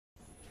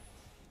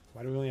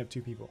Why do we only have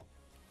 2 people?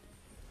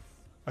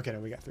 Okay, no,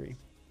 we got 3.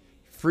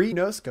 Free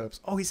no scopes.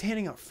 Oh, he's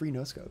handing out free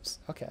no scopes.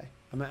 Okay,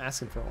 I'm gonna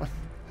ask him for one.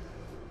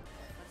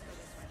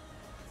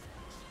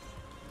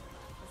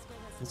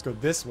 Let's go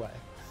this way.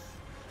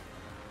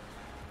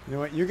 You know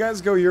what? You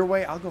guys go your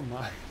way. I'll go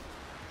mine.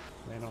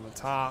 Land on the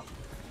top.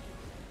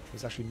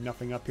 There's actually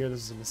nothing up here. This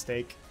is a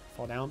mistake.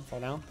 Fall down.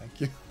 Fall down.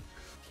 Thank you.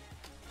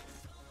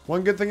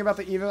 One good thing about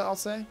the Eva, I'll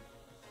say.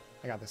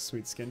 I got this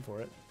sweet skin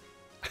for it.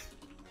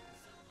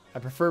 I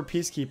prefer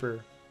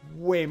Peacekeeper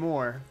way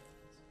more.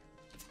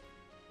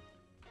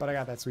 But I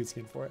got that sweet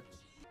skin for it.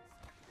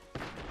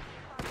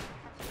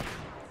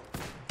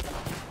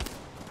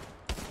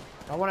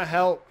 I want to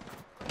help.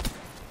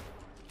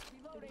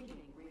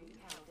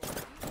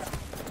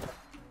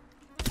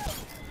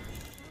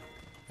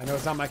 I know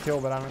it's not my kill,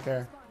 but I don't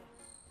care.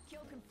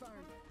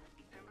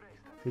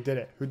 Who did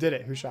it? Who did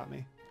it? Who shot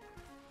me?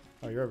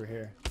 Oh, you're over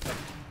here.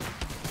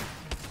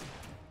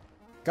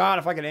 God,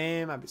 if I could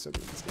aim, I'd be so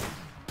good at this game.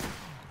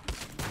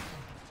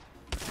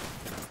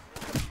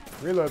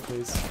 Reload,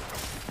 please.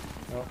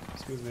 Oh,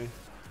 excuse me.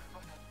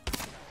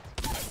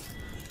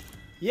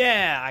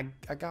 Yeah,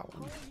 I got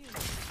one.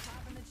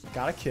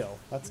 Got a kill.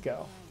 Let's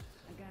go.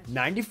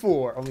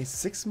 94. Only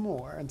 6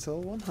 more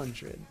until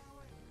 100.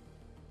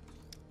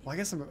 Well, I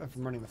guess if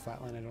I'm running the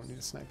flatline, I don't need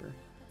a sniper.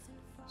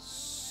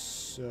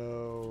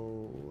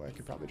 So I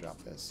could probably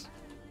drop this.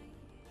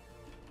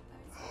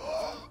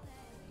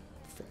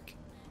 Frick.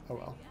 Oh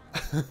well.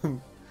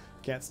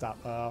 Can't stop.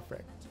 Oh,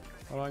 frick.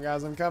 Hold on,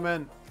 guys. I'm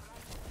coming.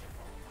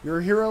 Your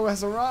hero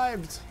has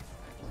arrived.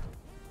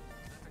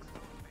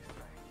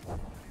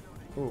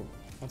 Ooh,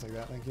 I'll take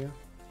that. Thank you.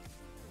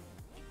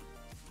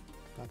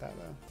 Not that,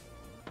 though.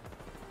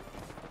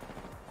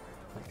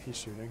 Oh, he's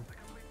shooting.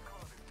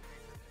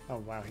 Oh,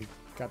 wow. He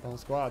got the whole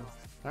squad.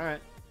 All right.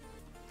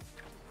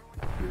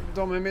 You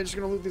told me I'm just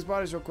going to loot these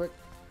bodies real quick.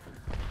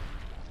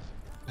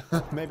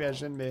 Maybe I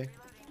shouldn't be.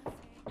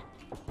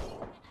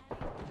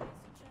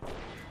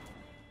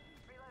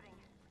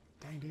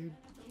 Dang, dude.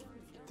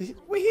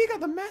 Wait, he got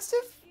the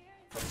Mastiff?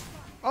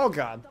 Oh,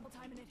 God.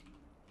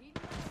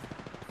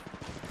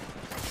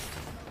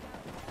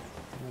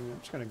 I'm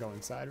just going to go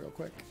inside real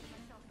quick.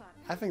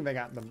 I think they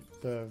got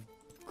the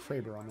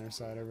Kraber on their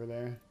side over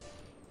there.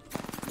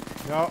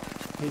 No.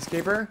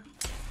 Peacekeeper.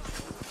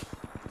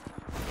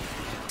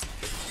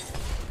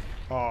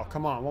 Oh,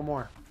 come on. One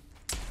more.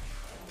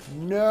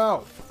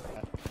 No.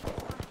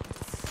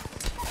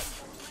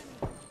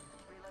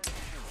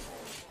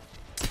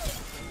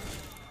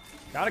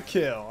 Got a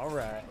kill. All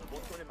right.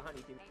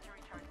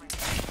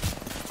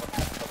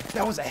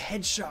 That was a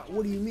headshot.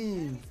 What do you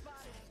mean?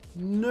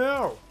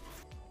 No.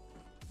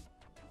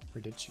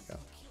 Where did she go?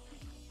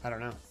 I don't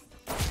know.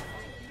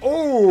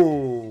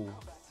 Oh,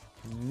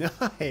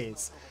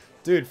 nice.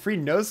 Dude, free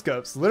no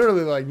scopes.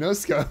 Literally like no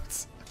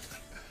scopes.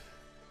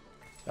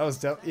 That was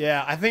dope.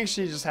 Yeah, I think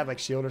she just had like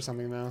shield or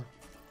something though.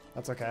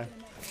 That's okay.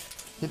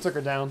 He took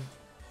her down.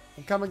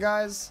 I'm coming,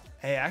 guys.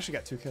 Hey, I actually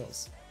got 2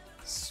 kills.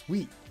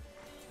 Sweet.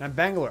 And I'm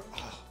Bangalore.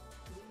 Oh,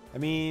 that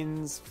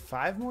means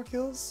 5 more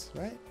kills,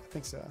 right? I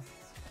think so.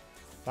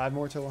 5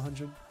 more till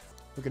 100.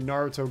 Look at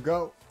Naruto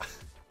go.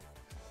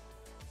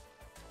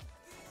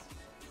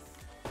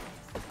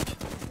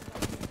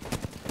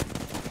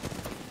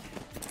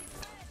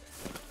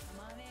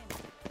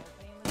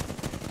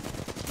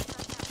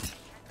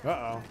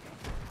 Uh-oh.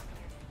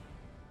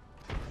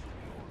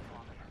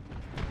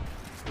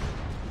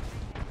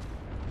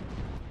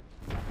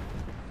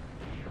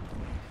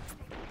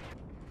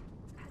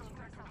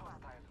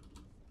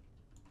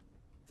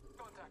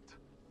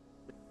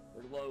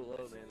 They're low,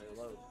 man.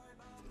 They're low.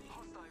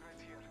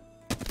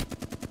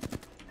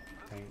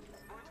 Dang.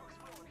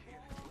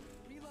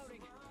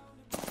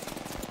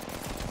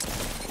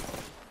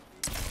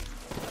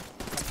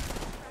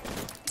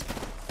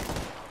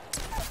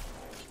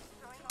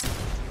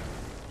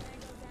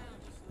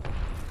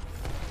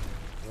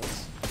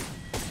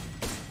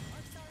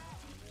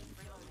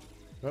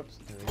 Whoops,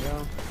 there we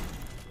go.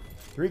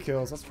 3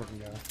 kills, let's freaking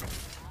go.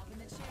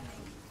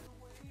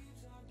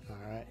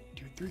 Alright,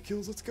 dude, 3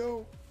 kills, let's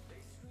go.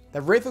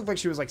 That Wraith looked like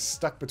she was like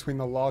stuck between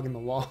the log and the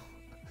wall.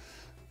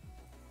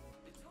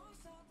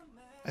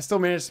 I still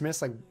managed to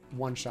miss like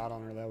 1 shot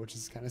on her though, which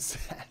is kind of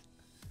sad.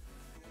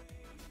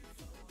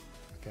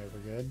 Okay, we're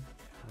good.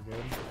 We're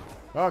good.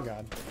 Oh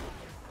god.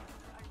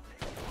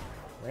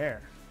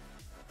 Where?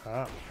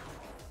 Oh.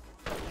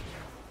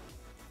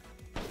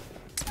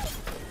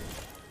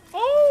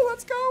 Oh,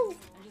 let's go.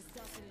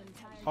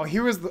 Oh, he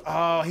was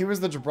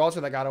the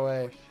Gibraltar that got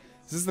away.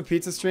 Is this the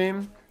pizza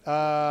stream?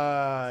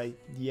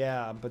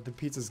 Yeah, but the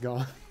pizza's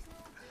gone.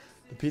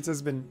 The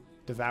pizza's been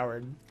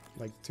devoured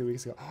like 2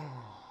 weeks ago.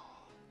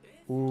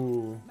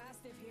 Ooh.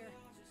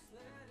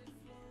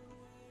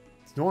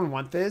 Does no one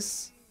want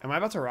this? Am I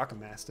about to rock a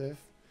Mastiff?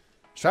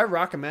 Should I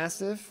rock a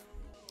Mastiff?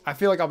 I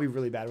feel like I'll be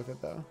really bad with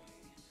it though.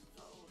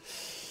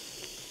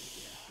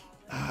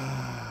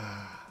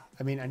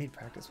 I mean, I need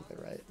practice with it,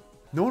 right?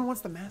 No one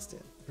wants the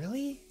Mastiff.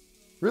 Really?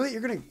 Really?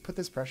 You're gonna put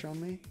this pressure on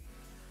me?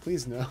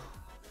 Please no.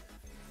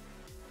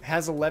 It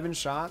has 11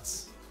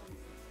 shots.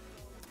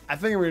 I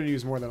think we're gonna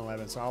use more than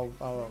 11, so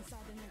I'll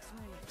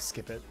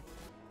skip it.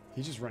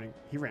 He's just running.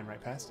 He ran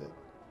right past it.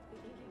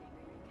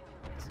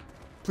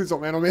 Please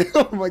don't land on me.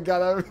 Oh my god,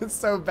 that was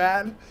so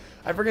bad.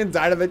 I freaking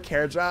died of the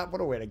care drop. What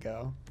a way to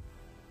go.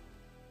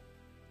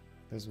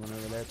 There's one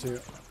over there too.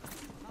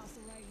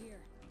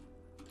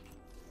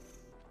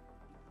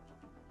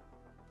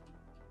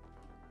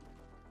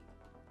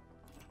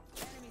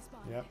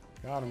 Yep,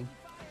 got him.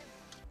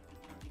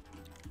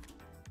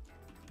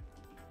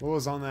 What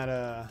was on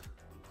that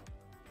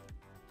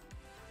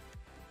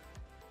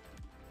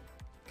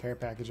care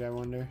package, I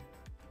wonder?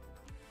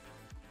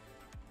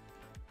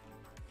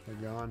 They're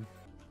gone.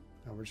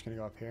 Oh, we're just gonna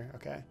go up here.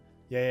 Okay.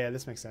 Yeah,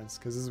 this makes sense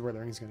because this is where the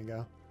ring's gonna go.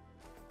 Are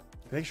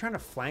they trying to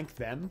flank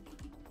them?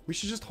 We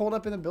should just hold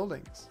up in the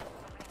buildings.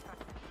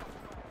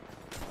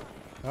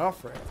 Oh,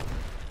 frick.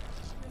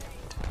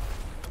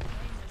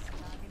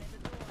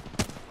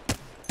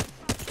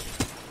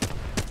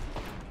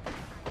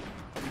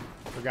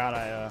 Forgot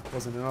I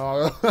wasn't in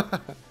all.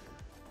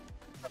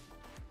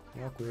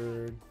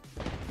 Awkward.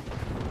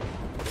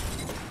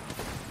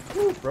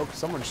 Woo, broke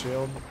someone's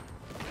shield.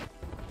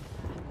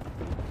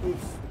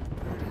 Oof.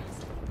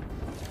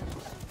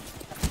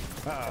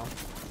 Uh-oh.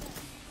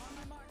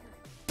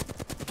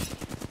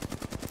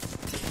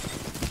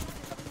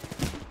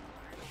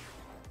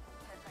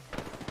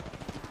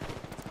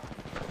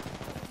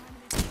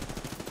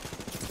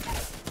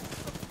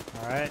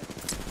 Alright.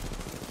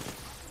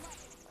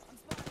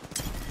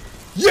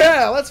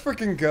 Yeah, let's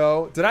freaking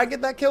go. Did I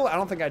get that kill? I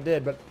don't think I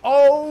did, but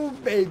oh,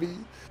 baby.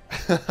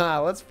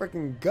 Let's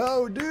freaking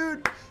go,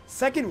 dude.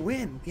 Second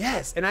win.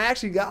 Yes. And I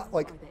actually got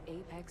like,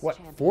 what,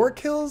 4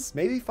 kills?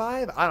 Maybe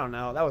 5? I don't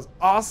know. That was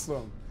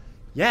awesome.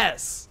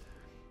 Yes.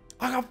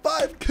 I got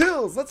 5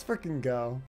 kills. Let's freaking go.